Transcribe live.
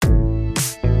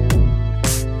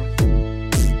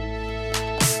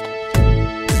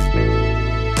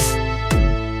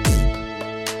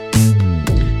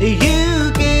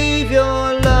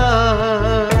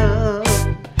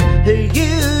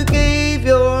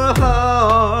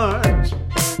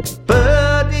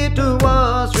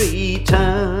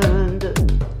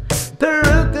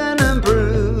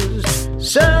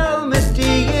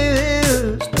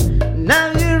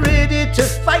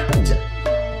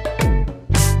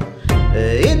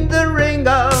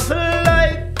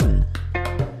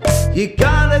You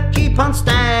gotta keep on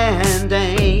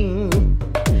standing.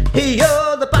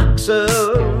 You're the boxer.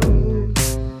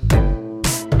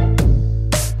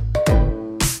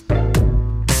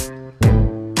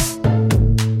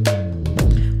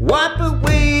 Wipe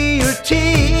away your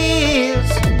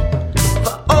tears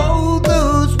for all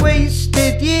those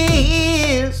wasted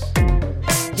years.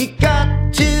 You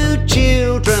got 2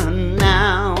 children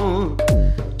now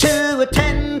to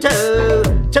attend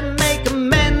to make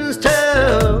amends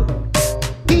to.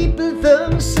 Keeping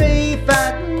them safe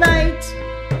at night,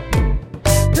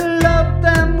 to love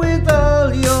them with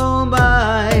all your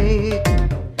might.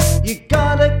 You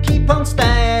gotta keep on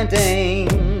standing.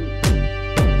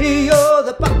 You're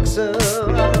the boxer.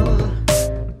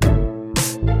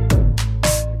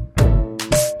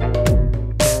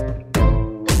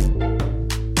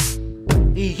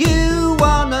 You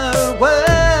wanna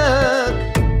work,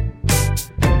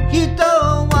 you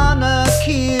don't wanna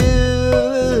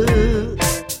queue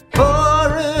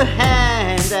for a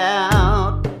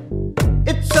handout.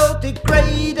 It's so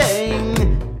degrading,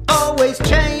 always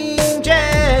changing.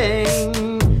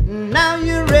 Now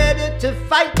you're ready to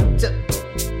fight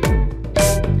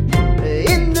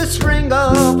in this ring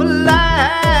of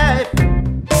life.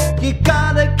 You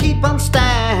gotta keep on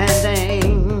standing.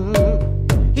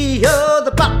 You're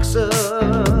the boxer.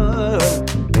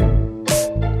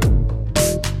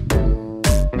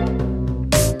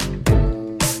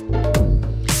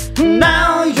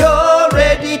 Now you're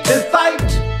ready to fight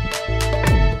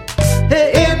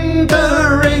in the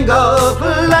ring of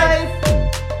life.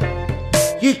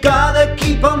 You gotta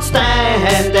keep on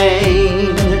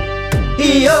standing.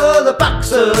 You're the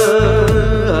boxer.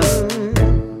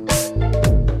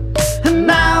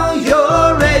 Now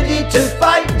you're ready to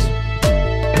fight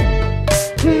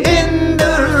in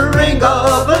the ring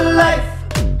of life.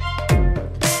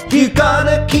 You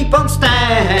gotta keep on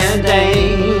standing.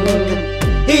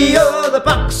 You're the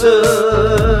boxer.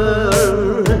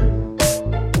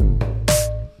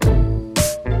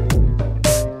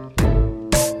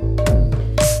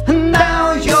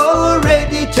 Now you're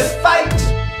ready to fight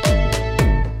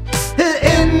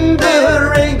in the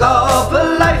ring of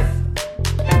life.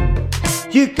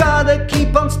 You gotta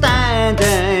keep on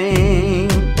standing.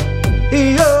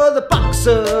 You're the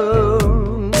boxer.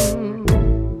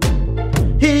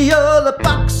 You're the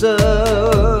boxer.